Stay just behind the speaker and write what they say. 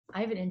I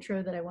have an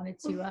intro that I wanted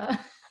to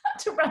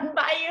to run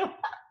by you.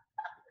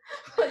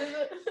 What is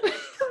it?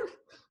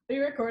 Are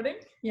you recording?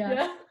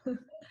 Yeah.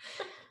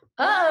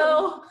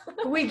 Oh,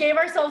 we gave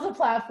ourselves a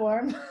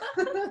platform.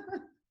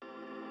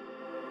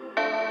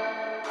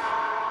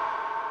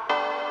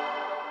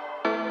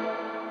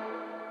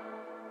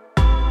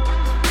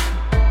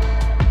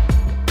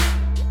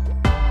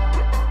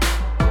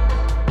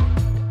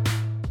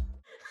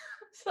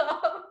 So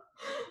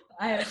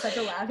I have such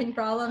a laughing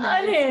problem.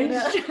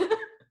 Unhinged.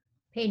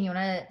 Peyton, you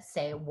want to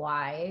say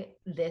why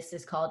this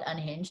is called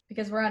Unhinged?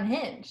 Because we're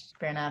unhinged.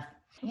 Fair enough.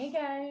 Hey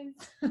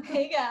guys.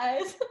 Hey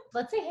guys.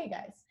 Let's say hey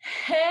guys.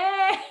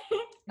 Hey.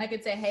 I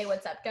could say hey,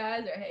 what's up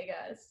guys, or hey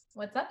guys.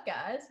 What's up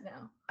guys? No.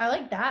 I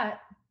like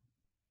that.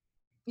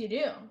 You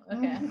do?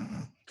 Okay.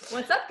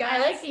 What's up guys?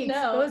 I like the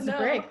exposed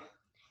brick.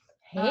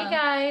 Hey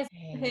guys.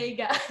 Hey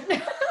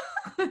guys.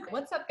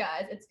 What's up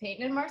guys? It's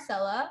Peyton and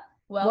Marcella.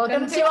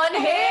 Welcome to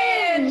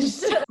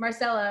Unhinged.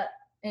 Marcella,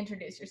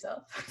 introduce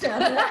yourself.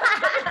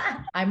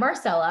 I'm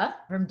Marcella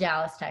from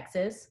Dallas,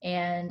 Texas,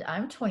 and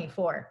I'm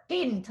 24.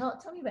 Peyton,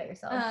 tell me about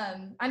yourself.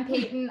 I'm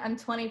Peyton. I'm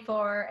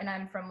 24, and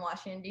I'm from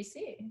Washington,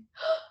 D.C.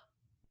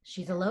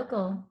 She's a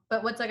local.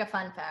 But what's like a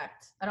fun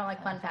fact? I don't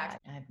like fun facts.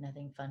 I have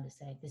nothing fun to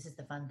say. This is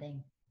the fun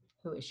thing.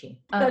 Who is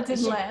she? That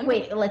didn't land.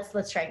 Wait,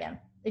 let's try again.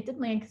 It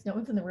didn't land because no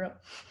one's in the room.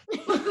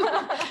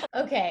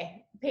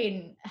 Okay,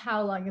 Peyton,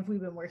 how long have we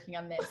been working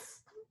on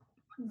this?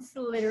 It's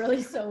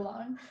literally so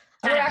long.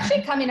 We're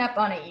actually coming up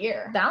on a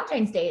year.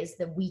 Valentine's Day is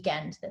the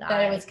weekend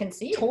that it was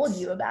conceived. Told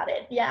you about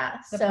it. Yeah.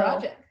 The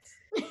project.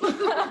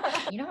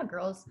 You know how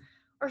girls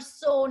are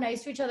so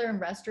nice to each other in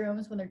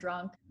restrooms when they're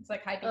drunk? It's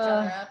like hype each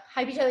other up.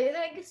 Hype each other. They're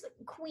like, it's like,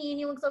 queen,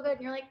 you look so good.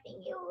 And you're like,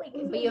 thank you. Like,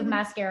 but you have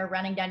mascara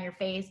running down your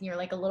face and you're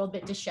like a little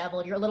bit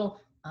disheveled. You're a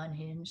little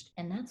unhinged.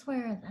 And that's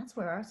where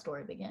our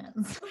story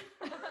begins.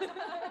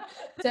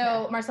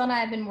 So Marcel and I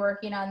have been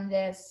working on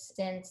this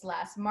since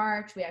last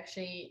March. We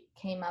actually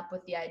came up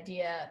with the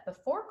idea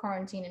before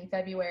quarantine in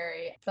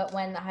February, but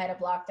when the height of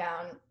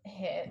lockdown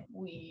hit,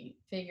 we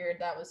figured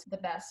that was the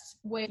best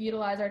way to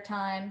utilize our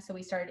time. So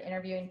we started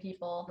interviewing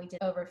people. We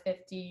did over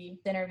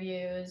 50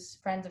 interviews,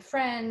 friends of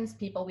friends,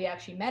 people we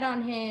actually met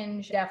on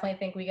Hinge. Definitely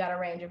think we got a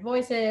range of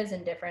voices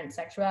and different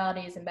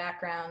sexualities and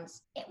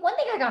backgrounds. One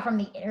thing I got from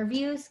the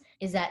interviews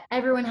is that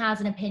everyone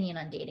has an opinion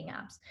on dating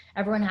apps.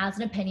 Everyone has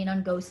an opinion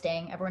on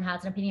ghosting. Everyone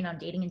has an opinion on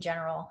dating in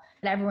general.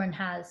 And everyone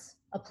has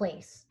a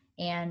place.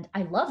 And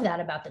I love that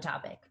about the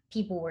topic.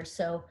 People were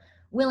so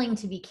willing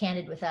to be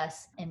candid with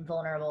us and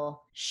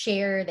vulnerable,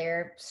 share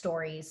their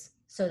stories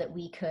so that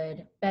we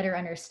could better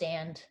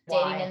understand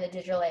dating in the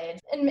digital age.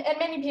 And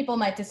many people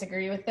might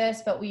disagree with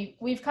this, but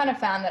we've kind of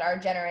found that our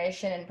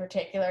generation in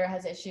particular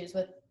has issues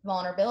with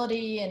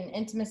vulnerability and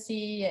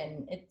intimacy,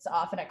 and it's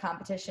often a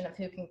competition of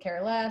who can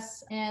care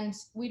less. And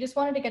we just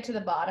wanted to get to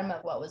the bottom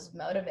of what was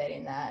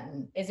motivating that.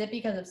 And is it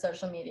because of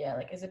social media?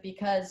 Like, is it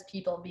because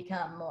people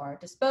become more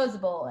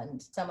disposable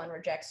and someone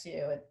rejects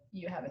you,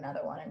 you have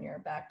another one in your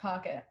back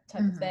pocket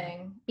type of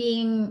thing?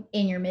 Being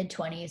in your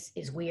mid-20s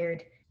is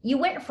weird. You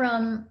went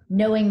from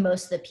knowing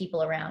most of the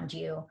people around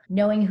you,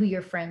 knowing who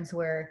your friends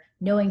were,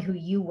 knowing who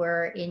you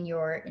were in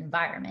your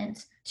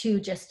environment,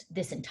 to just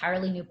this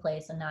entirely new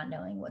place and not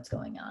knowing what's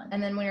going on.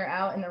 And then when you're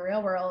out in the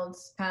real world,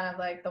 it's kind of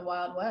like the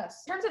Wild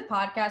West. In terms of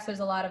podcasts, there's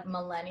a lot of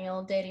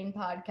millennial dating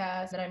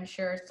podcasts that I'm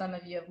sure some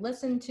of you have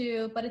listened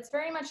to, but it's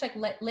very much like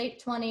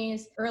late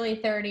 20s, early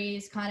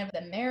 30s, kind of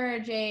the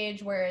marriage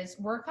age, whereas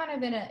we're kind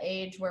of in an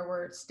age where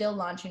we're still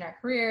launching our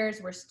careers,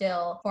 we're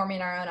still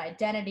forming our own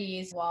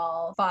identities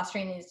while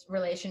fostering these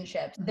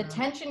relationships. The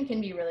tension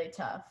can be really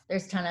tough.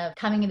 There's a ton of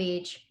coming of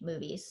age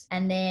movies.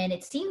 And then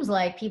it seems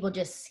like people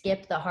just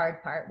skip the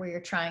hard part where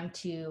you're trying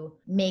to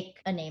make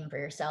a name for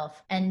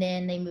yourself. And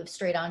then they move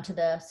straight on to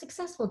the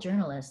successful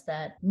journalist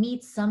that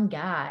meets some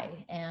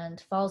guy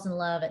and falls in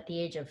love at the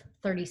age of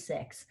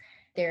 36.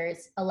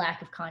 There's a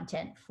lack of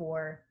content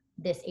for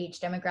this age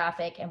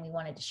demographic, and we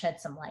wanted to shed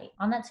some light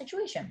on that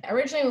situation.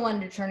 Originally, we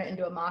wanted to turn it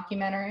into a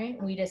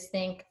mockumentary. We just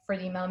think for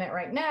the moment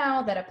right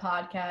now that a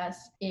podcast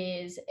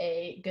is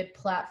a good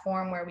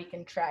platform where we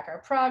can track our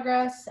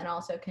progress and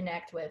also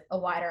connect with a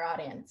wider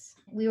audience.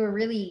 We were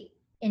really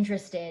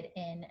interested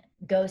in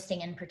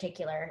ghosting in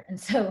particular. And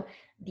so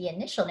the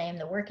initial name,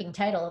 the working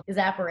title, is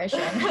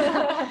Apparition.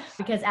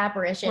 Because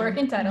apparition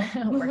working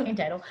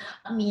title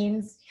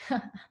means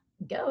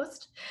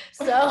ghost.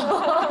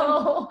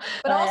 So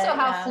but also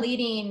how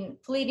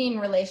fleeting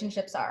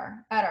relationships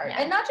are at our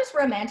and not just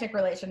romantic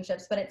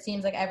relationships, but it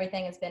seems like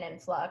everything has been in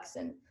flux.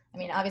 And I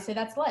mean, obviously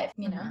that's life,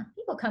 you know.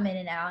 People come in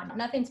and out.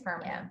 Nothing's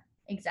permanent. Yeah,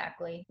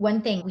 exactly.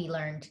 One thing we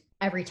learned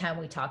every time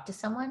we talk to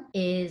someone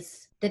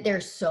is that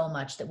there's so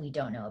much that we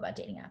don't know about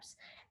dating apps.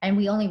 And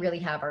we only really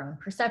have our own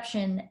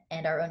perception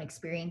and our own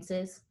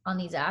experiences on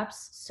these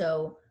apps.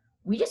 So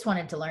we just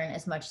wanted to learn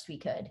as much as we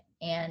could.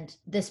 And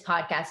this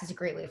podcast is a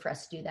great way for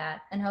us to do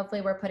that. And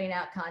hopefully we're putting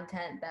out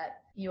content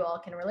that you all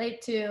can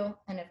relate to.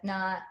 And if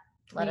not,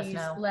 let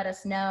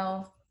us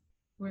know.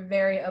 We're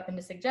very open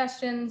to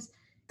suggestions.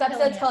 This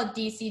episode's called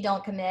DC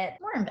Don't Commit.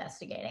 We're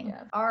investigating.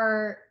 Yeah.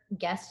 Our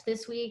guest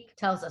this week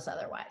tells us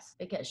otherwise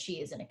because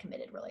she is in a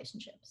committed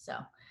relationship. So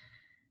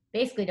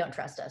basically don't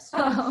trust us.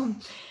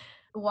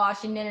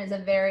 Washington is a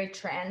very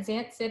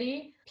transient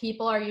city.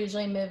 People are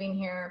usually moving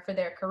here for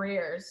their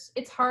careers.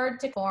 It's hard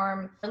to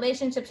form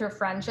relationships or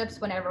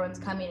friendships when everyone's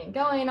coming and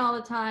going all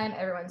the time.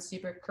 Everyone's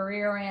super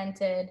career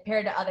oriented.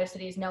 Compared to other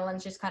cities, no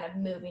one's just kind of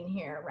moving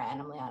here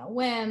randomly on a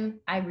whim.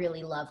 I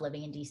really love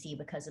living in DC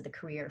because of the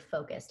career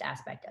focused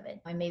aspect of it.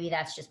 And maybe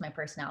that's just my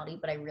personality,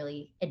 but I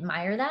really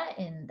admire that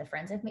in the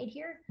friends I've made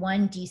here.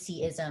 One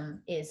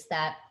DC-ism is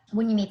that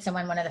when you meet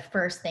someone, one of the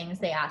first things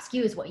they ask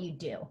you is what you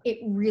do. It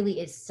really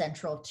is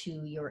central to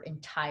your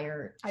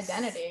entire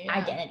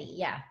Identity.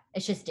 Yeah.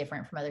 It's just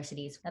different from other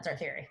cities. That's our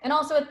theory. And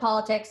also with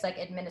politics, like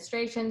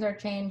administrations are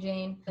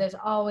changing. There's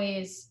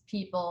always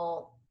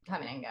people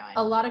coming and going.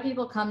 A lot of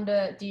people come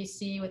to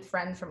DC with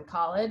friends from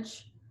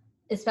college,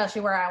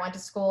 especially where I went to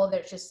school.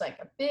 There's just like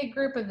a big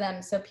group of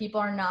them. So people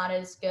are not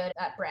as good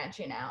at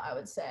branching out, I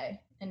would say,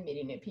 and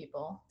meeting new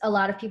people. A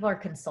lot of people are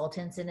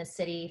consultants in the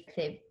city.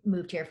 They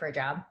moved here for a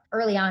job.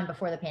 Early on,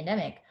 before the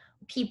pandemic,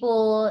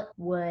 people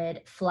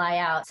would fly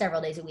out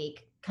several days a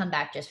week, come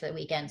back just for the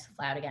weekends,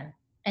 fly out again.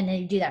 And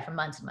they do that for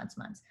months and months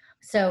and months.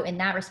 So in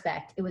that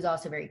respect, it was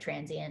also very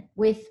transient.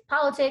 With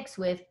politics,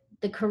 with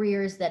the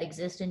careers that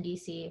exist in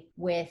DC,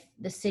 with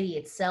the city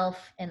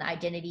itself and the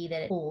identity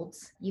that it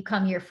holds, you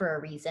come here for a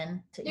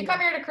reason. You come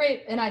here to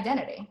create an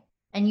identity.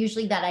 And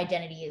usually that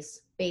identity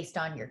is based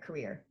on your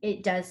career.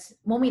 It does,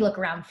 when we look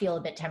around, feel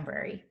a bit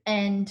temporary.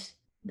 And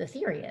the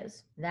theory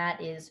is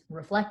that is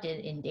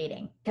reflected in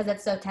dating. Because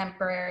it's so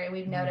temporary,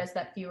 we've noticed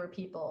that fewer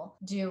people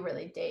do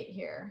really date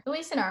here, at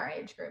least in our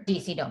age group.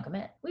 DC don't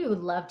commit. We would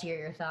love to hear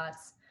your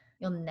thoughts.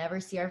 You'll never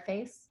see our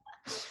face.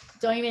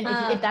 Don't even,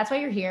 if that's why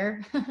you're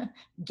here,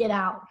 get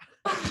out.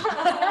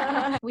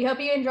 We hope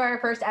you enjoy our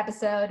first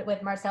episode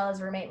with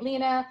Marcella's roommate,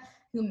 Lena,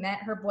 who met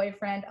her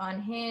boyfriend on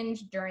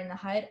Hinge during the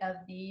height of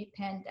the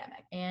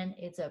pandemic. And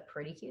it's a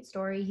pretty cute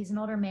story. He's an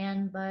older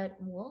man, but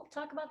we'll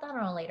talk about that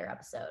on a later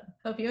episode.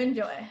 Hope you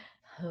enjoy.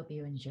 Hope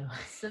you enjoy.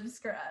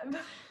 Subscribe.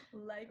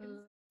 Like.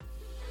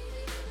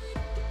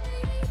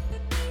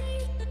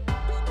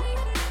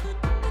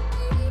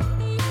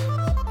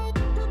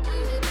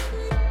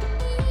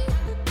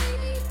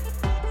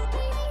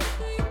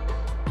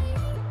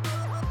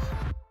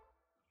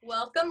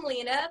 Welcome,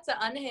 Lena,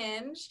 to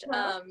Unhinged.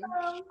 Oh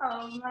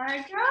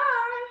my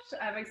gosh,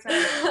 I'm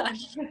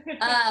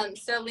excited.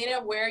 So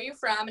Lena, where are you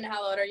from and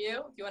how old are you?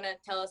 Do you want to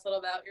tell us a little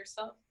about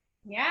yourself?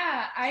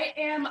 Yeah, I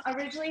am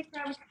originally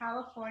from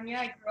California.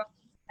 I grew up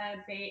in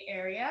the Bay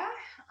Area.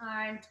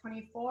 I'm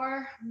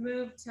 24,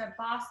 moved to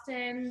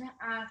Boston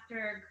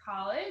after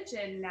college,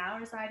 and now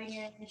residing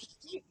in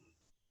DC.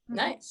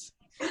 Nice.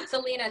 So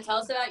Lena, tell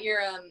us about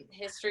your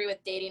history with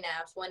dating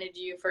apps. When did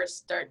you first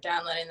start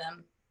downloading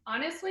them?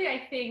 Honestly, I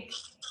think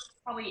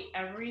probably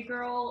every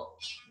girl,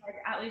 like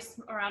at least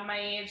around my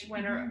age,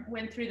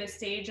 went through the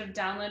stage of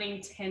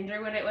downloading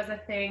Tinder when it was a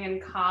thing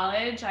in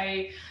college.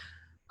 I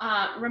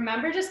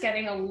remember just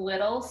getting a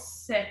little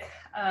sick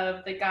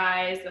of the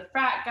guys, the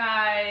frat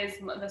guys,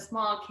 the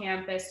small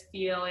campus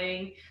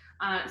feeling.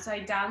 So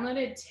I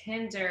downloaded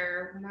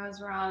Tinder when I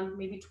was around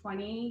maybe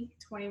 20,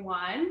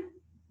 21.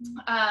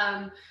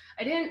 It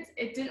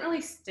didn't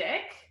really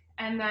stick.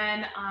 And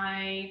then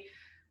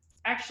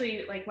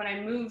when I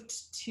moved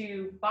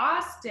to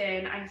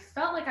Boston, I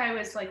felt like I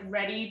was like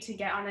ready to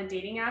get on the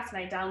dating apps, and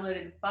I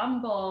downloaded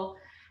Bumble,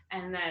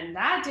 and then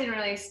that didn't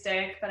really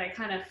stick, but I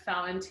kind of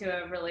fell into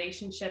a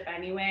relationship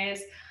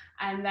anyways.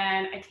 And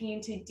then I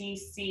came to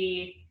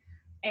DC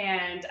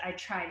and I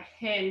tried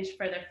Hinge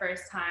for the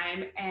first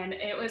time, and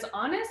it was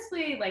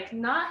honestly like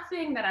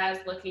nothing that I was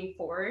looking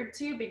forward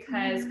to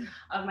because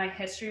of my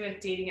history with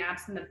dating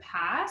apps in the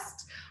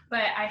past.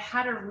 But I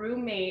had a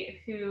roommate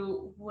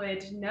who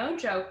would, no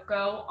joke,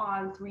 go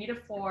on 3 to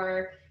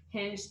 4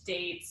 Hinge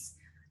dates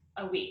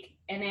a week.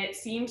 And it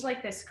seemed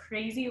like this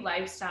crazy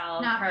lifestyle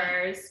of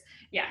hers.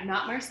 Yeah,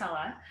 not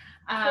Marcella.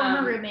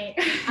 Former roommate.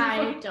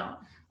 I don't.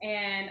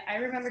 And I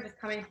remember just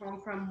coming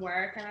home from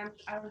work, and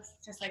I was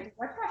just like,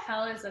 what the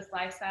hell is this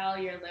lifestyle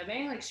you're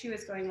living? Like, she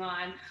was going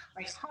on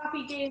like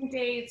hockey game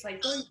dates,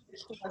 like going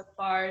to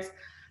bars.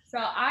 So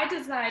I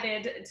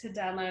decided to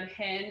download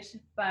Hinge,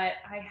 but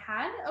I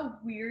had a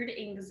weird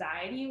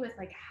anxiety with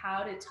like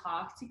how to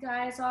talk to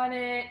guys on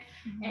it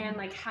and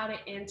like how to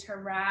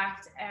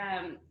interact.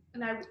 And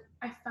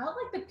I felt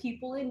like the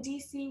people in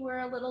DC were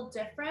a little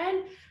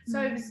different. So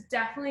I was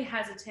definitely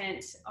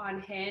hesitant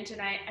on Hinge.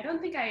 And I don't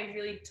think I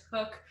really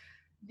took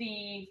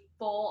the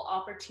full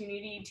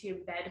opportunity to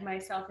embed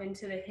myself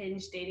into the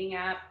Hinge dating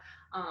app.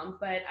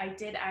 But I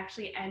did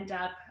actually end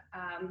up,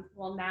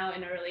 now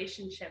in a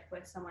relationship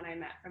with someone I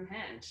met from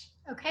Hinge.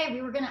 Okay,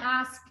 we were going to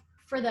ask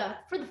for the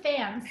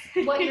fans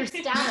what your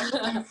status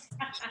is.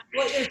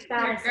 What your status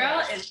Your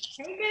girl is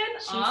taken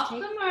off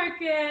the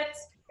market.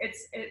 It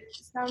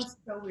sounds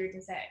so weird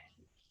to say.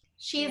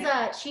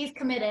 She's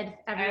committed,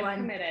 everyone. I'm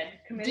committed.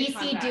 DC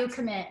contact. do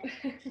commit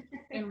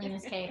in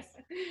Lena's case.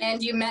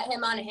 And you met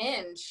him on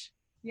Hinge.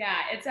 Yeah,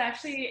 it's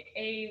actually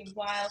a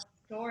wild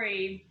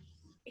story.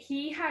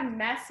 he had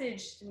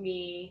messaged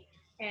me,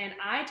 and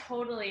I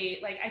totally,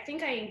 like, I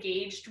think I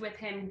engaged with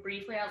him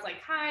briefly. I was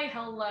like, hi,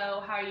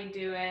 hello, how are you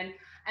doing?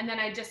 And then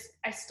I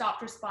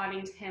stopped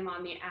responding to him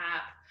on the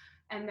app.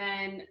 And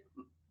then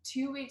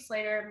 2 weeks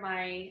later,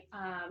 my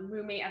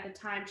roommate at the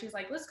time, she's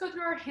like, let's go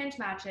through our Hinge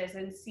matches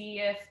and see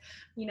if,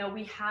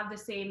 we have the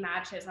same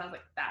matches. And I was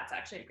like, that's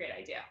actually a great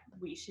idea.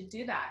 We should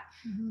do that.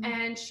 Mm-hmm.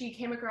 And she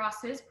came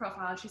across his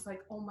profile and she's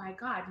like, oh my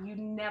God, you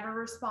never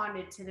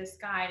responded to this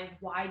guy.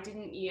 Why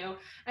didn't you?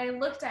 And I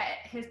looked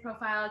at his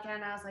profile again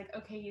and I was like,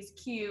 okay, he's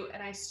cute.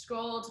 And I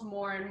scrolled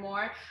more and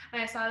more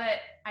and I saw that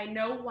I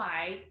know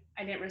why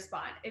I didn't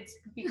respond. It's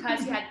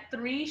because he had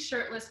 3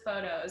 shirtless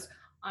photos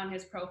on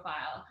his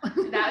profile.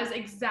 That was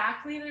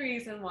exactly the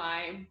reason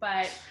why,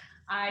 but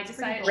I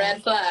decided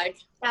red flag.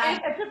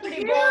 That's a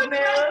pretty bold move.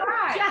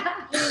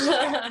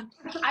 Yeah.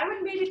 I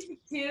would maybe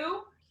take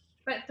 2,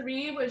 but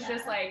 3 was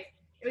just like,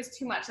 it was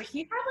too much. Like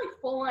he had like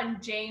full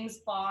on James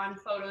Bond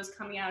photos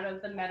coming out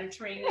of the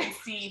Mediterranean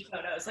Sea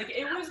photos. Like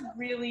it was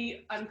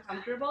really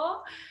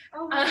uncomfortable.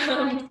 Oh my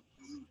God.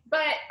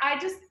 But I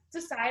just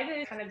decided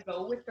to kind of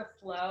go with the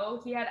flow.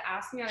 He had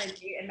asked me on a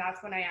date, and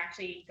that's when I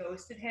actually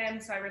ghosted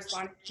him. So I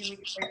responded 2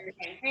 weeks later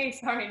saying, hey,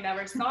 sorry,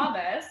 never saw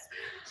this.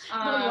 The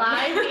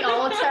lies we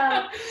all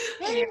tell.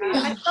 Hey,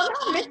 I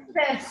somehow missed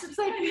this. It's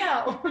like,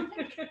 no.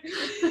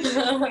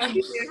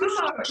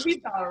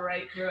 He saw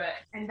right through it.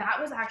 And that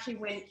was actually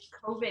when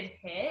COVID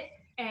hit.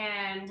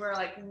 And we're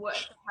like, what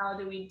the hell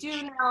do we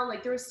do now?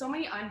 Like there were so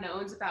many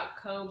unknowns about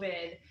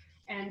COVID.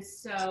 And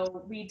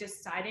so we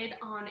decided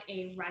on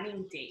a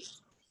running date.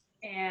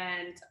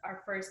 And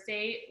our first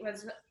date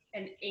was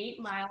an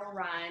 8-mile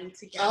run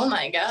together. Oh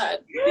my God.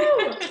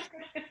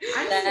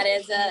 That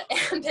is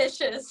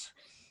ambitious.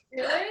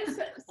 It was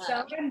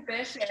so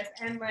ambitious.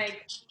 And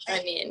like,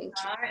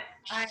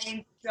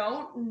 I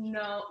don't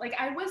know, like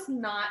I was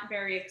not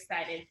very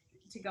excited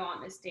to go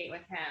on this date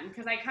with him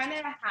because I kind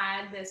of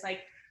had this like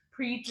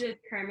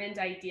predetermined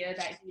idea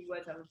that he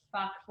was a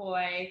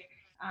fuckboy.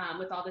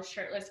 With all the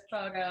shirtless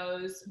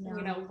photos,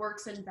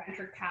 works in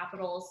venture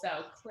capital,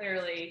 so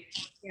clearly,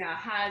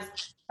 has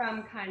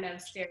some kind of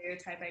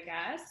stereotype, I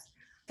guess.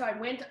 So I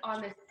went on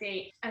this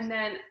date, and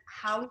then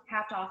how we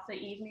capped off the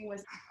evening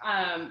was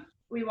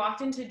we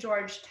walked into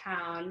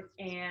Georgetown,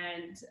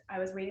 and I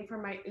was waiting for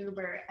my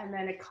Uber, and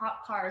then a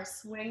cop car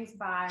swings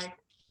by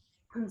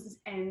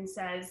and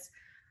says,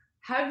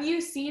 have you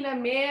seen a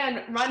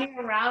man running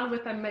around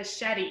with a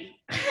machete?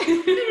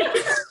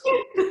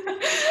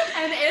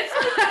 And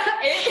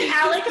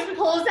Alex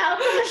pulls out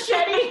the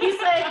machete.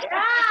 He's like,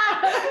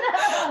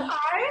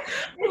 I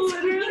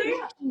literally,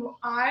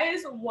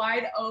 eyes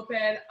wide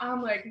open.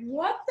 I'm like,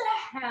 what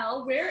the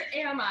hell? Where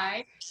am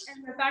I?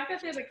 And the fact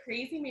that there's a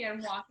crazy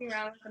man walking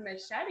around with a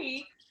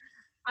machete,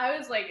 I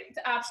was like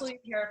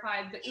absolutely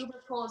terrified. The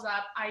Uber pulls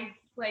up.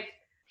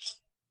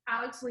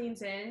 Alex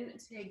leans in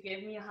to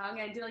give me a hug.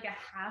 I do like a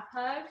half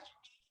hug,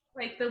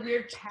 like the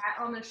weird pat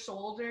on the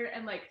shoulder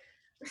and like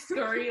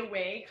scurry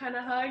away kind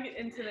of hug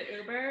into the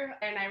Uber.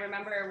 And I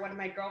remember one of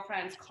my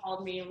girlfriends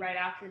called me right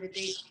after the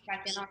date to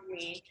check in on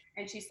me.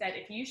 And she said,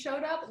 if you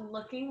showed up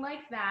looking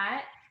like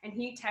that and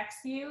he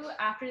texts you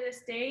after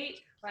this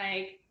date,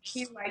 like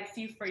he likes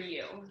you for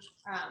you,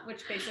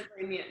 which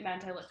basically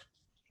meant I looked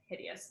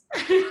hideous.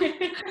 we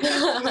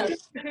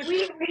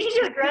need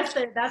to address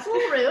it. That's a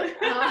little rude.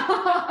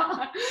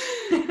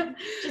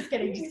 Just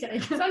kidding.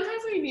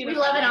 Sometimes we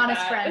love an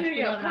honest friend.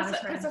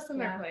 Puts us in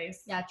their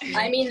place. Yeah, true.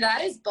 I mean,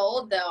 that is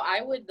bold though.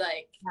 I would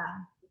die.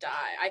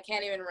 I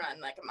can't even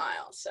run like a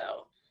mile.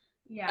 So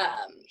yeah.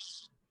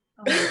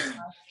 Oh my gosh.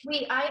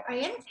 Wait, I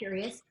am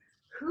curious.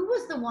 Who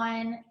was the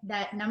one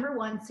that number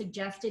 1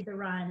 suggested the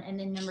run, and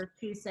then number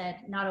 2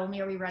 said, not only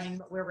are we running,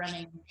 but we're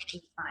running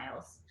 8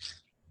 miles?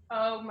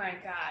 Oh my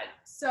God.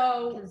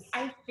 So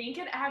I think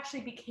it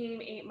actually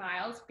became 8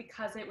 miles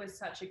because it was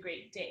such a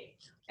great date.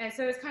 And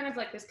so it's kind of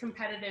like this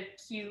competitive,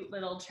 cute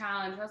little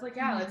challenge. I was like,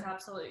 yeah, let's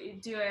absolutely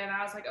do it. And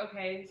I was like,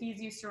 okay,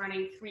 he's used to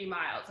running 3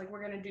 miles. Like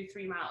we're going to do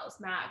 3 miles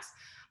max.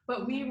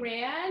 But we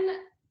ran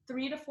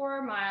 3 to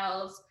 4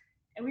 miles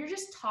and we were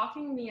just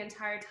talking the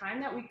entire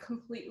time that we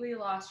completely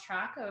lost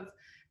track of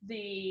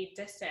the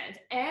distance.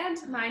 And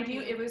mind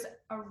you, it was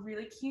a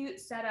really cute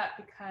setup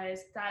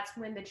because that's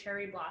when the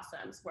cherry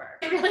blossoms were.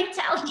 Really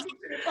talented.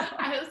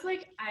 I was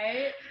like,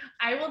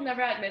 I will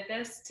never admit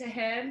this to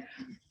him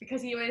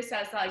because he always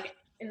says that, like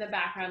in the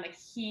background, like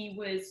he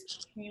was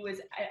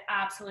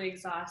absolutely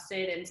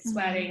exhausted and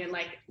sweating and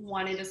like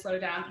wanting to slow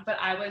down, but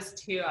I was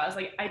too. I was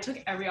like, I took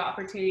every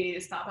opportunity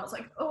to stop. I was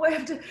like, oh, I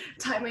have to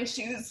tie my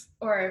shoes,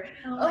 or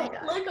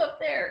look up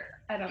there.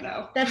 I don't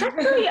know. That's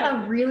actually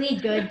a really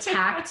good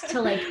tact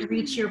to like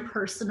reach your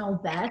personal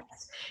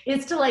best,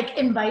 is to like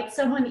invite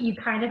someone that you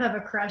kind of have a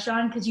crush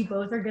on because you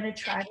both are going to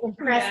try to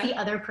impress the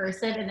other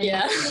person. And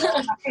then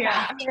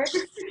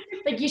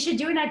like you should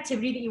do an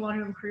activity that you want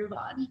to improve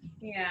on.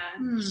 Yeah.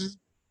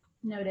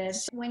 Noted.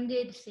 When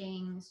did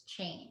things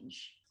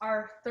change?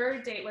 Our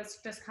third date was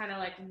just kind of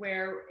like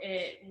where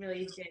it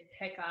really did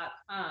pick up.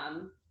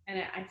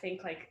 And I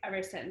think like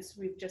ever since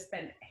we've just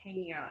been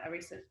hanging out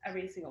every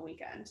single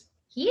weekend.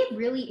 He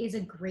really is a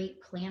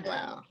great planner.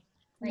 Wow.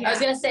 Like, I was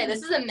gonna say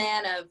this is a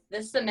man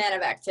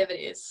of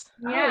activities.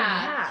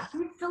 Yeah.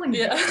 He's so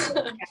inventive.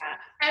 Yeah.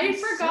 I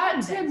He's so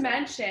forgot to inventive.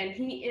 mention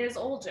he is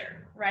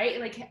older, right?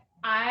 Like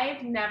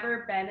I've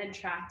never been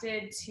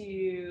attracted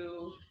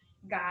to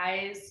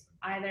guys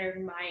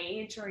either my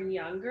age or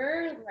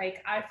younger.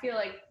 Like I feel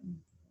like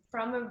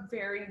from a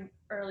very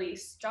early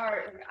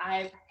start,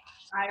 like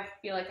I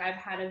feel like I've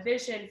had a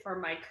vision for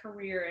my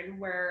career and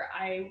where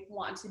I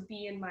want to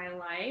be in my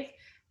life.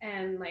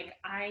 And like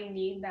I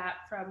need that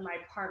from my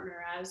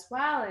partner as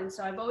well. And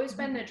so I've always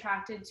been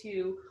attracted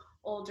to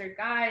older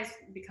guys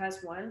because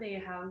one, they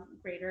have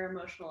greater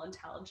emotional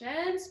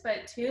intelligence,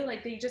 but two,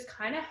 like they just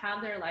kind of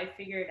have their life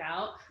figured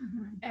out.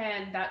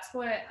 And that's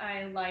what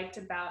I liked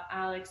about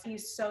Alex.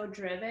 He's so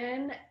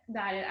driven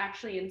that it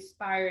actually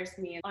inspires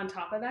me. And on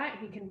top of that,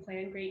 he can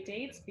plan great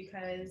dates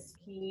because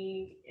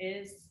he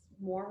is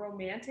more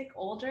romantic,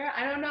 older.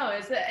 I don't know.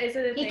 Is it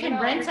a He thing can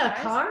about rent older a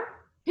guys? car?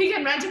 He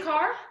can rent a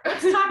car?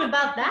 Let's talk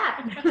about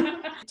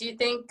that. Do you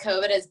think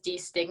COVID has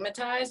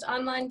destigmatized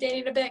online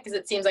dating a bit? Because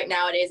it seems like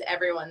nowadays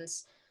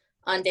everyone's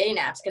on dating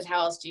apps, because how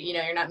else do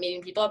you're not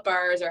meeting people at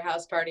bars or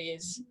house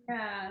parties?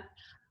 Yeah,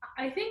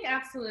 I think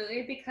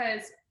absolutely,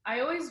 because I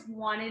always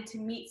wanted to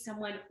meet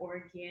someone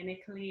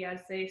organically, as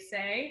they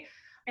say.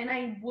 And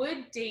I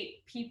would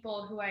date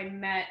people who I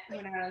met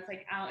when I was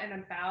like out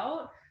and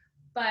about.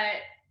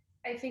 But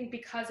I think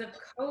because of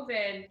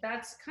COVID,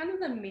 that's kind of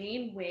the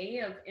main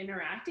way of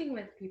interacting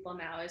with people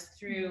now is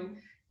through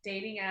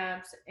dating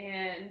apps.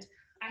 And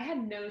I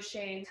had no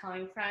shame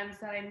telling friends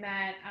that I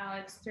met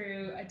Alex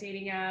through a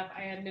dating app.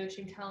 I had no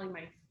shame telling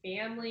my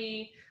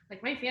family.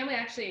 Like my family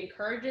actually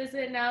encourages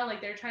it now. Like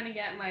they're trying to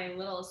get my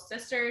little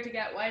sister to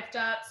get wifed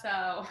up.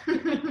 So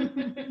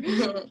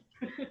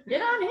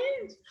Get on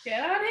Hinge.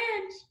 get on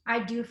Hinge. I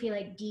do feel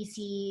like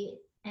DC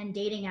and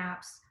dating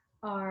apps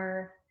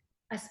are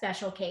a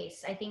special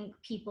case. I think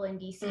people in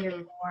DC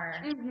are more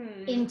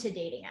into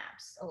dating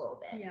apps a little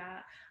bit. Yeah.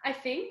 I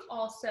think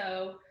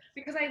also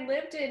because I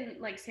lived in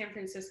like San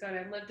Francisco and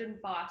I lived in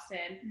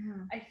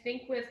Boston, I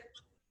think with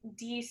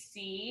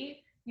DC,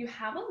 you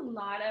have a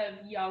lot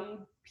of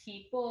young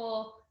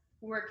people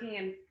working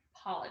in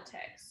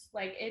politics.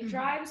 Like it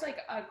drives like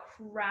a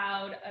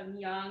crowd of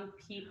young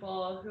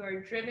people who are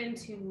driven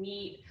to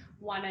meet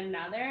one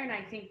another. And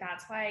I think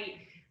that's why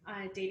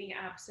dating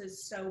apps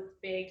is so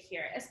big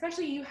here.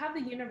 Especially you have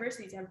the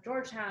universities, you have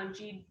Georgetown,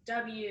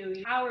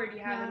 GW, Howard, you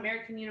have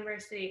American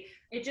University.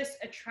 It just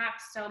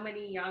attracts so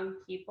many young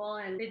people,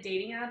 and the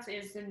dating apps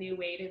is the new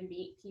way to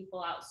meet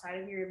people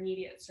outside of your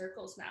immediate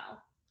circles now.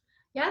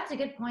 Yeah, that's a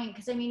good point.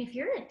 Because I mean, if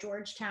you're at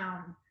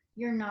Georgetown,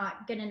 you're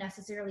not going to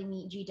necessarily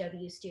meet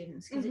GW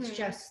students because it's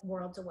just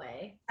worlds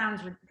away.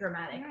 Sounds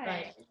dramatic,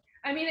 Right. but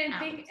I mean, I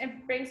think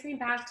it brings me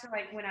back to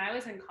like when I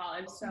was in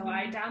college. So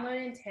I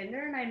downloaded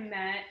Tinder and I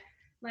met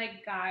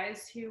like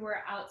guys who were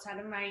outside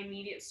of my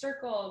immediate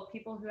circle,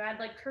 people who had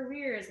like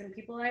careers and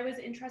people I was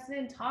interested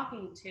in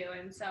talking to.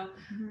 And so,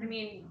 I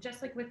mean,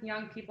 just like with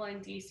young people in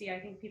DC, I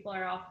think people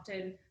are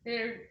often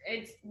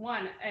it's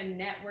one, a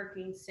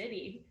networking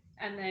city.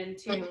 And then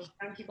two,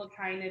 young people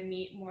trying to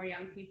meet more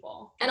young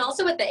people. And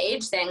also with the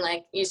age thing,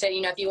 like you said,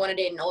 if you want to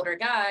date an older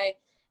guy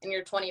and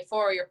you're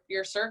 24,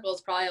 your circle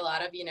is probably a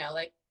lot of,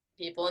 like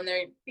people in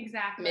their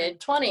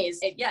mid-20s.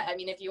 Yeah, I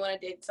mean, if you want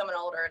to date someone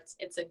older,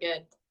 it's a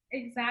good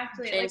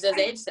change those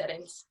age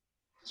settings.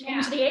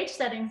 Change the age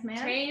settings, man.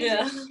 Change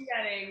the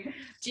settings.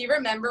 Do you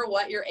remember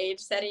what your age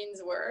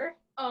settings were?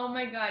 Oh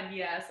my God,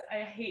 yes. I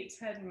hate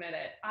to admit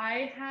it.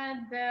 I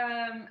had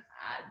them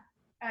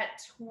at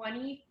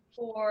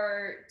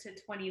 24 to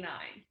 29.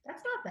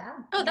 That's not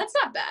bad. Oh, that's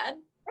not bad.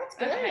 That's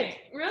good.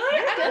 Okay.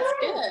 Really? That's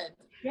good.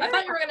 Yeah. I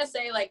thought you were gonna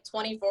say like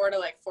 24 to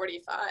like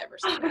 45 or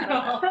something. I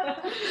don't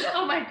know.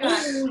 Oh my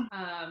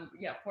God.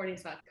 Yeah,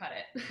 40's not cut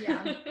it.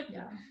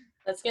 Yeah.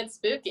 Let's get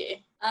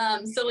spooky.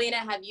 Selena,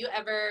 have you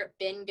ever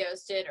been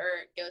ghosted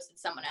or ghosted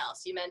someone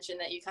else? You mentioned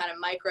that you kind of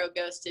micro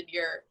ghosted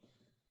your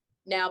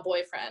now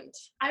boyfriend.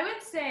 I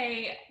would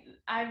say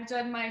I've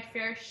done my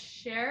fair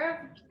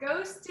share of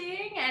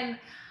ghosting, and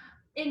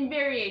in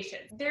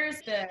variations.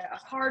 There's the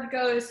hard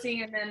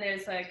ghosting, and then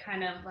there's a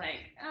kind of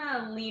like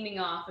leaning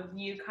off of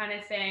you kind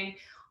of thing.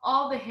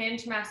 All the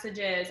Hinge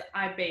messages,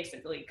 I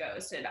basically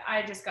ghosted.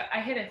 I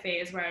hit a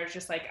phase where I was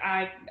just like,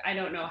 I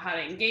don't know how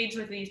to engage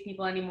with these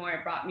people anymore.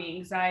 It brought me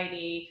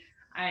anxiety.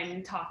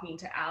 I'm talking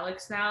to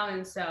Alex now,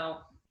 and so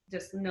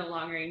just no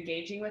longer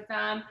engaging with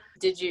them.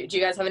 Do you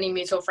guys have any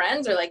mutual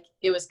friends, or like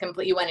it was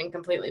you went in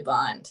completely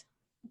blind?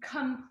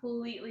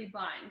 Completely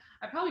blind.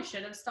 I probably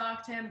should have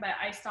stalked him, but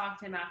I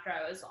stalked him after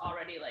I was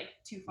already like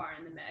too far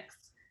in the mix.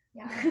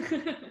 Yeah.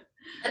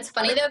 That's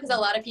funny though, because a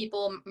lot of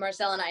people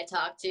Marcel and I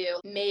talk to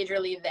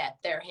majorly vet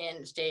their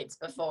Hinge dates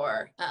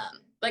before,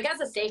 like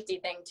as a safety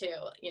thing too,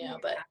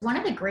 but one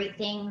of the great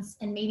things,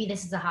 and maybe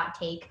this is a hot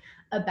take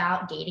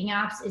about dating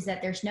apps, is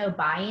that there's no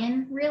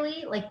buy-in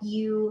really. Like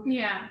you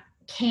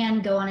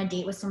can go on a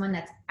date with someone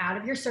that's out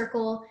of your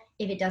circle.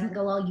 If it doesn't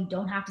go well, you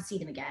don't have to see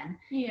them again.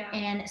 Yeah.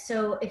 And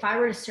so if I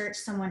were to search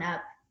someone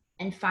up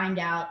and find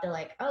out they're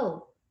like,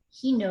 oh,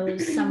 he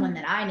knows someone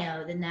that I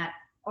know, then that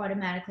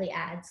automatically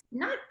adds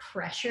not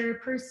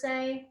pressure per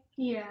se,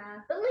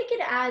 but like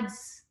it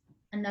adds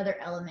another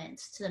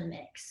element to the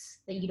mix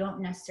that you don't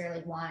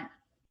necessarily want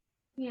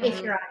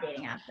if you're on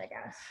dating apps, I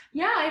guess.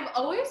 Yeah, I've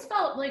always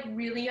felt like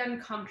really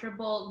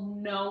uncomfortable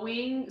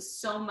knowing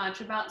so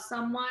much about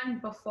someone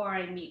before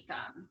I meet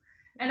them.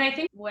 And I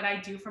think what I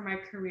do for my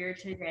career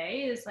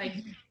today is like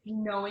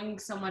knowing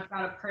so much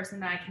about a person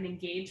that I can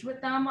engage with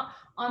them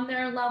on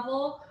their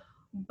level.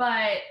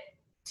 But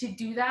to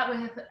do that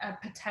with a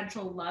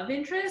potential love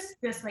interest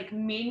just like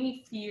made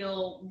me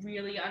feel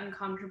really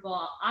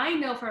uncomfortable. I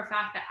know for a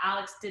fact that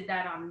Alex did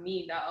that on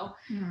me though.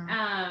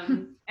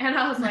 And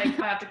I was like,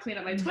 I have to clean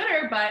up my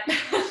Twitter, but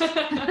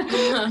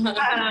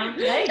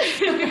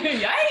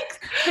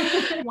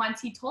yikes.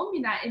 Once he told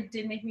me that, it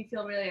did make me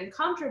feel really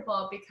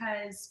uncomfortable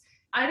because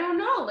I don't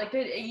know, like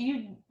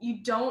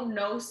you don't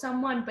know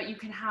someone, but you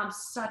can have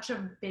such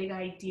a big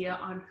idea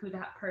on who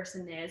that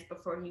person is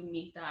before you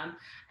meet them.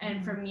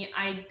 And for me,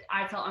 I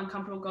felt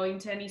uncomfortable going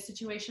to any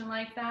situation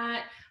like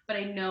that, but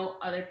I know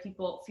other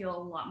people feel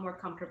a lot more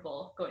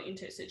comfortable going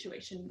into a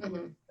situation with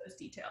those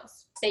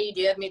details. Say you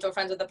do have mutual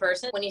friends with a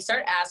person. When you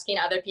start asking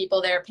other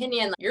people their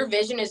opinion, your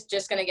vision is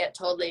just going to get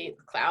totally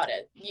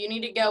clouded. You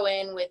need to go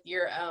in with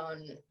your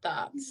own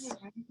thoughts.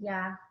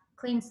 Yeah.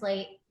 Clean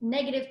slate,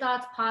 negative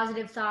thoughts,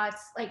 positive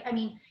thoughts. Like, I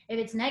mean, if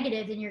it's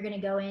negative, then you're going to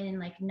go in and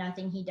like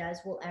nothing he does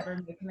will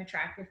ever make him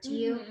attractive to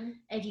you.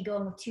 If you go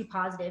in with too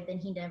positive, then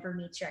he never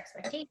meets your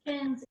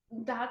expectations.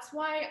 That's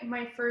why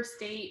my first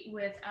date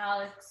with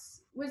Alex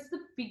was the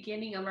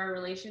beginning of our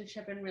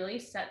relationship and really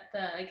set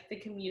the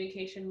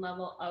communication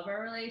level of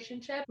our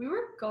relationship. We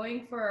were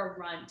going for a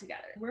run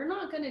together. We're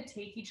not going to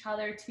take each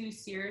other too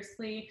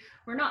seriously.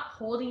 We're not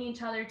holding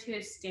each other to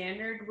a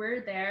standard.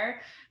 We're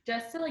there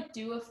just to like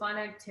do a fun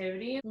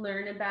activity,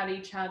 learn about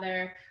each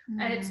other.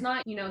 And it's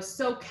not,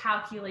 so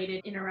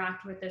calculated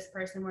interact with this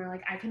person where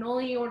like, I can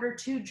only order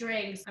 2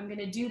 drinks. I'm going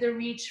to do the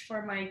reach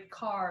for my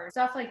car.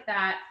 Stuff like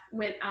that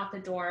went out the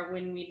door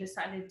when we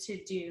decided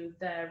to do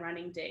the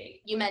running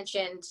date. You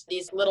mentioned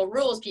these little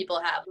rules people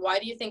have. Why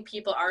do you think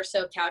people are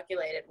so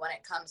calculated when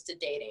it comes to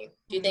dating?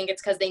 Do you think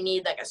it's because they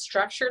need like a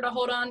structure to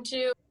hold on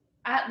to?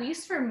 At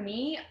least for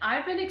me,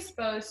 I've been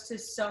exposed to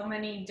so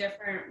many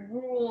different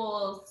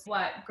rules,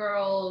 what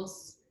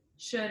girls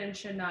should and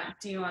should not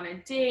do on a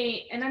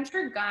date. And I'm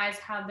sure guys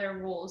have their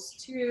rules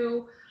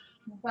too,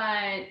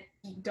 but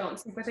don't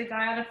sleep with a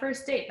guy on a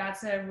first date.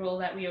 That's a rule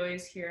that we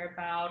always hear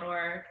about.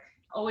 Or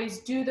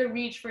always do the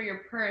reach for your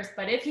purse.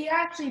 But if he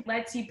actually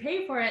lets you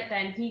pay for it,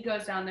 then he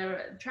goes down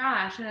the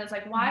trash. And it's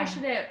like, why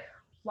should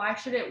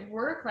it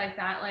work like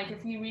that? Like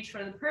if you reach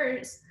for the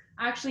purse,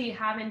 actually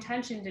have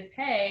intention to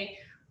pay.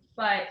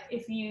 But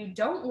if you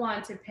don't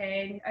want to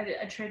pay,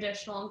 a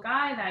traditional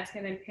guy that's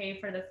going to pay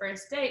for the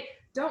first date,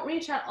 don't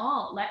reach at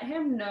all. Let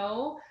him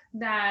know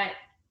that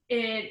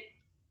it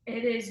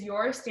is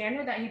your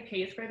standard that he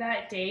pays for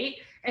that date,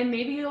 and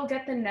maybe you'll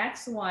get the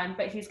next one,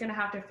 but he's going to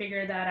have to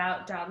figure that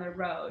out down the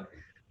road.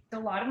 A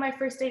lot of my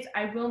first dates,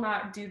 I will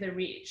not do the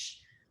reach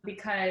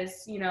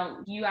because, you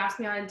asked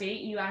me on a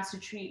date, you asked to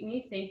treat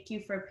me, thank you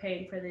for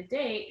paying for the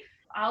date.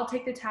 I'll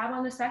take the tab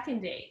on the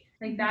second date.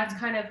 Like that's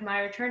kind of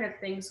my return if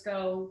things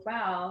go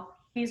well.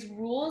 These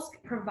rules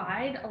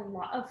provide a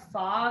lot of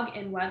fog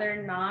in whether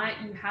or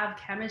not you have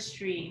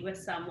chemistry with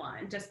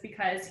someone just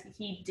because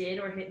he did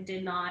or he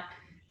did not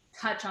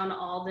touch on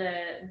all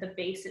the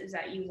bases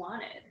that you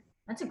wanted.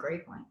 That's a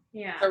great point.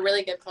 Yeah. A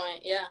really good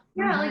point. Yeah.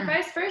 Yeah, like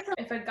vice versa.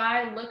 If a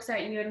guy looks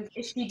at you and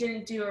if she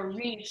didn't do a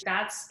reach,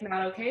 that's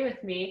not okay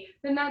with me,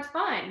 then that's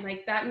fine.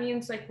 Like that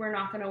means like we're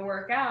not going to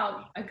work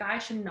out. A guy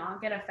should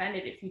not get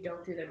offended if you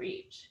don't do the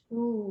reach.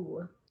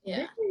 Ooh.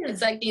 Yeah.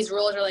 It's like these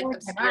rules are like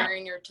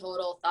obscuring your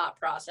total thought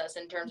process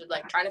in terms of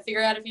like trying to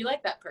figure out if you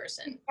like that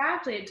person.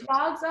 Exactly. It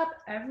clogs up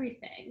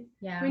everything.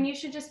 Yeah. When you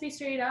should just be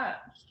straight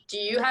up. Do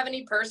you have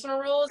any personal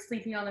rules?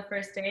 Sleeping on the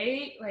first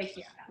date, like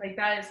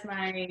that is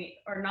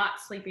or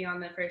not sleeping on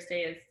the first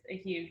date is a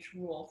huge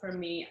rule for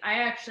me.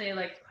 I actually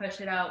like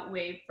push it out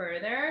way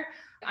further.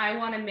 I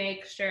want to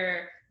make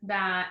sure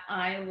that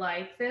I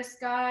like this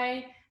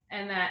guy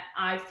and that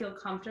I feel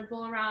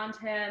comfortable around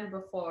him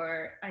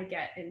before I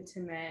get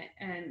intimate.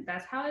 And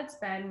that's how it's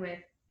been with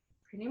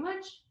pretty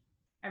much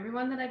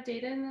everyone that I've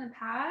dated in the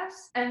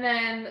past. And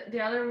then the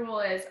other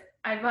rule is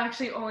I've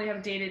actually only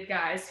have dated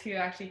guys who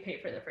actually pay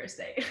for the first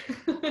date.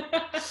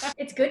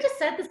 It's good to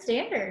set the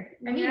standard.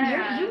 I mean,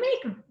 you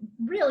make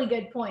really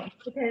good points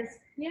because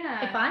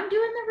if I'm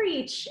doing the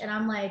reach and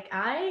I'm like,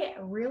 I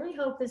really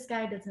hope this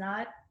guy does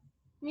not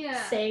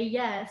say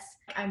yes,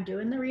 I'm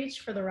doing the reach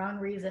for the wrong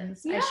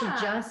reasons. I should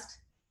just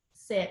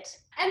sit.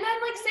 And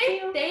then like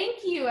say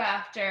thank you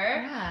after.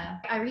 Yeah.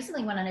 I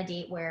recently went on a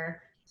date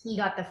where he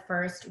got the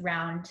first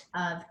round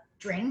of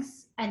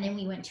drinks and then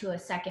we went to a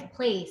second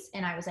place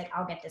and I was like,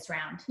 I'll get this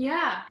round.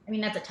 Yeah. I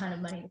mean, that's a ton of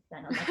money to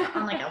spend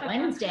on like a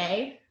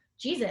Wednesday.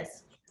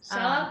 Jesus. Shell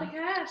out the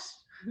cash.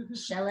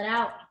 Shell it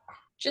out.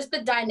 just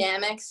the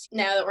dynamics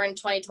now that we're in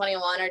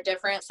 2021 are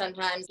different.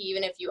 Sometimes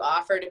even if you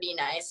offer to be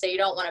nice, say you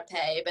don't want to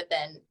pay, but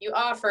then you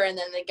offer and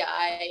then the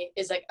guy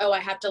is like, oh, I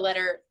have to let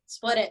her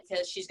split it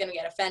because she's going to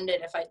get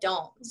offended if I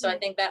don't. So I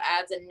think that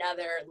adds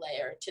another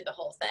layer to the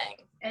whole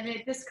thing. And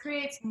it just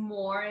creates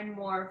more and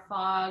more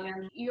fog.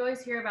 And you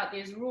always hear about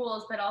these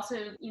rules, but also,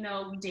 you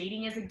know,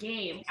 dating is a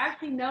game.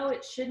 Actually, no,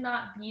 it should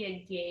not be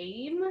a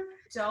game.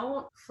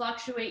 Don't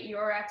fluctuate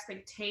your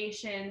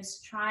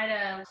expectations. Try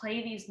to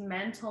play these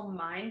mental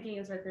mind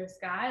games with this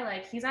guy.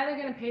 Like, he's either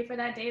going to pay for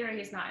that date or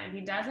he's not. If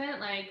he doesn't,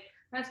 like,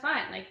 that's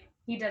fine. Like,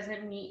 he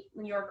doesn't meet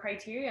your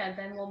criteria,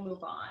 then we'll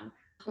move on.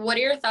 What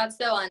are your thoughts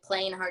though on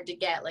playing hard to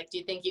get? Like, do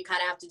you think you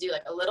kind of have to do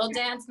like a little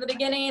dance in the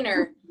beginning,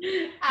 or?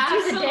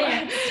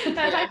 Absolutely.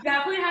 I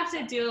definitely have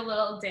to do a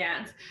little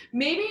dance.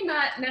 Maybe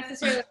not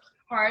necessarily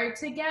hard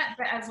to get,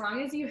 but as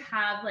long as you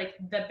have like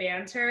the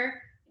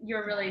banter,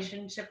 your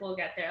relationship will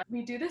get there.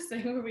 We do this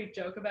thing where we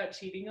joke about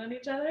cheating on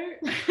each other.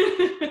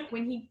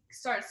 When he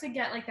starts to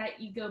get like that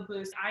ego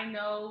boost, I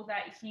know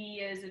that he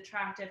is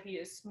attractive, he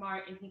is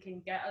smart, and he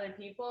can get other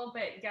people,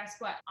 but guess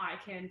what? I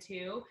can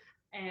too.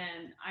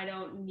 And I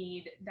don't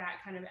need that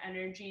kind of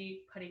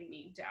energy putting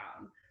me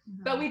down.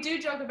 Mm-hmm. But we do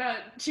joke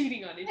about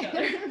cheating on each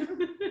other.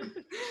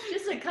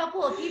 Just a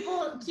couple of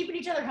people keeping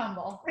each other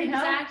humble. You know?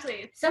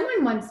 Exactly.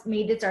 Someone once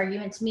made this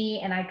argument to me,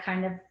 and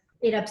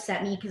it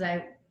upset me because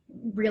I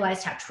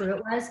realized how true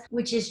it was,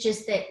 which is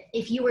just that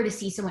if you were to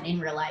see someone in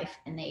real life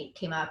and they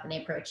came up and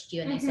they approached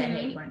you and they said,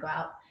 hey, you want to go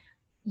out?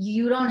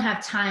 You don't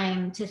have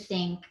time to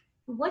think,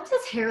 what's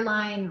his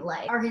hairline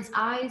like? Are his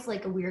eyes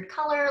like a weird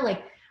color?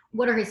 Like,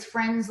 what are his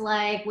friends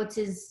like?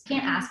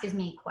 Can't ask as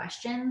many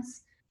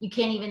questions. You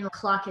can't even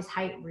clock his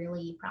height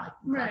really. You probably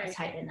can clock his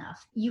height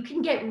enough. You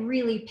can get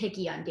really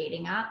picky on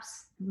dating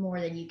apps more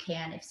than you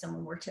can if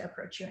someone were to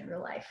approach you in real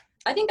life.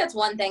 I think that's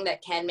one thing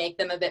that can make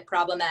them a bit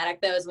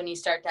problematic though, is when you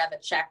start to have a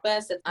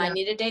checklist. I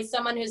need to date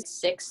someone who's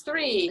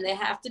 6'3", and they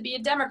have to be a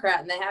Democrat,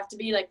 and they have to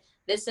be like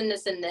this and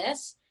this and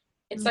this.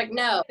 It's like,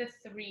 no. The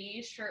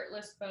 3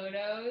 shirtless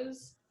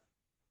photos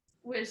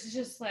was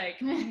just like,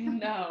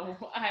 no,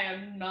 I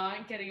am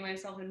not getting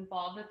myself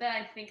involved with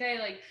that. I think I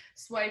like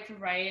swiped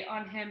right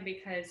on him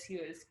because he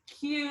was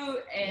cute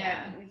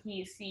and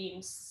he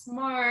seemed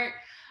smart.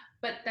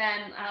 But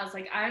then I was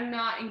like, I'm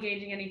not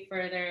engaging any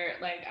further.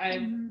 Like,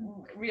 I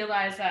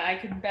realized that I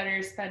could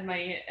better spend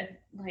my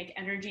like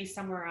energy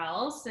somewhere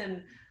else.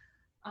 And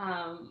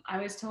I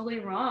was totally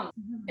wrong.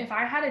 If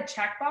I had a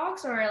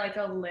checkbox or like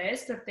a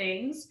list of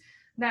things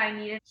that I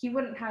needed, he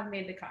wouldn't have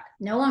made the cut.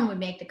 No one would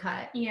make the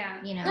cut.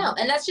 Yeah. You know? No,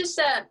 and that's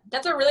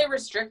a really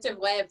restrictive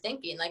way of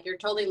thinking. Like, you're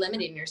totally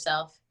limiting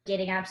yourself.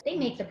 Dating apps, they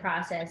make the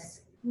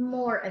process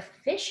more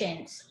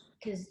efficient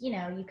because, you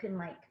know, you can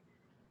like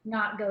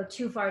not go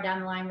too far down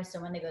the line with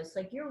someone that goes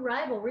like, your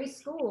rivalry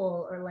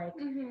school, or like,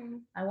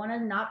 I want to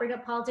not bring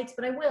up politics,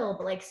 but I will,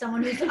 but like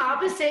someone who's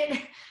opposite,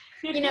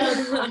 you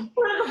know,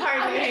 political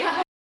party.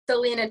 So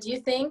Lena, do you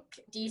think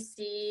DC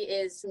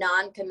is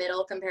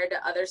non-committal compared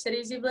to other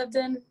cities you've lived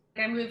in?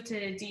 I moved to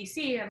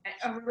DC, and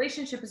a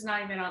relationship is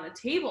not even on the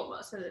table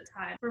most of the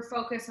time. We're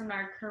focused on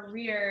our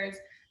careers.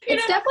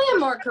 It's definitely a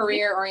more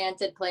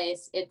career-oriented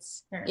place.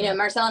 It's, you know,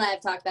 Marcel and I have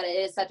talked about it.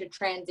 It is such a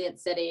transient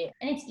city.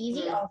 And it's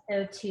easy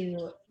also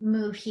to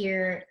move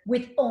here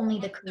with only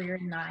the career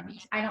in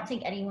mind. I don't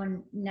think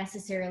anyone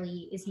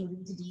necessarily is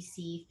moving to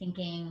DC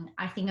thinking,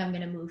 I think I'm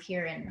going to move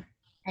here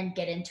and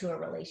get into a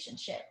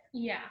relationship.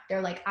 Yeah.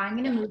 They're like, I'm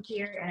going to move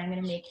here and I'm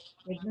going to make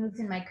big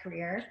moves in my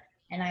career,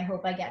 and I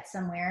hope I get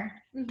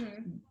somewhere.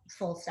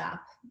 Full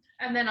stop.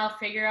 And then I'll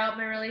figure out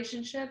my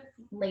relationship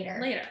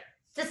later.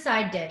 It's a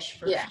side dish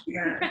for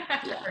sure.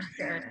 For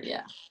sure.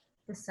 Yeah.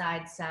 The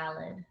side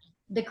salad.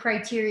 The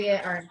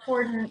criteria are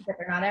important, but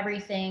they're not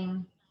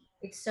everything.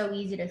 It's so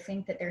easy to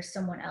think that there's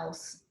someone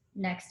else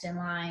next in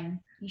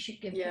line. You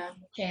should give them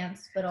a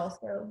chance, but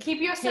also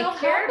keep yourself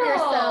take care of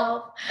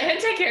yourself. And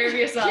take care of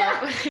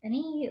yourself.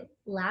 Any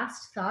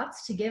last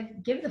thoughts to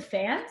give the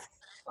fans?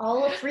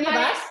 All 3 of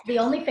us, the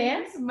only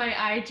fans?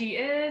 My IG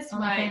is no,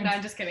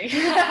 I'm just kidding.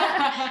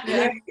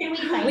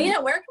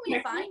 Lena, where can we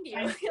find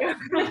you?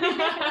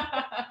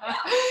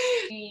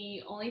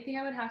 The only thing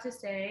I would have to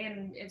say,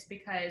 and it's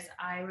because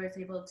I was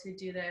able to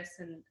do this,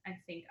 and I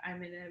think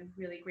I'm in a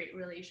really great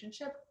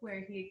relationship where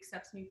he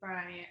accepts me for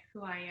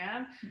who I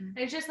am. And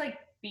it's just like,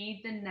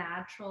 be the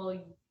natural,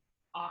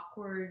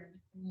 awkward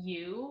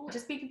you.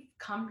 Just be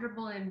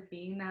comfortable in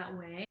being that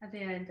way. At the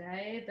end of the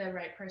day, the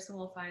right person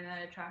will find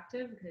that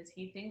attractive because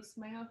he thinks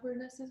my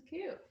awkwardness is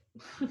cute.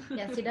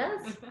 Yes, he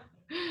does.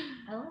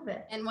 I love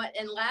it. And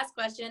last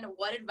question,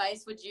 what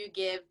advice would you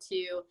give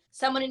to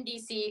someone in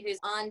DC who's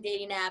on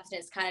dating apps and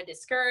is kind of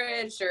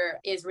discouraged or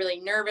is really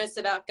nervous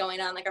about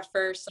going on like a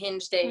first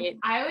Hinge date?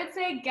 I would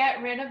say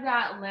get rid of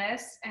that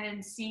list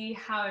and see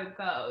how it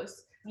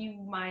goes.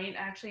 You might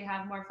actually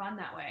have more fun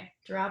that way.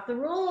 Drop the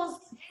rules,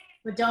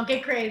 but don't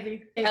get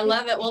crazy. I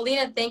love it. Well,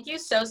 Lena, thank you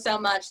so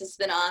much. This has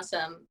been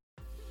awesome.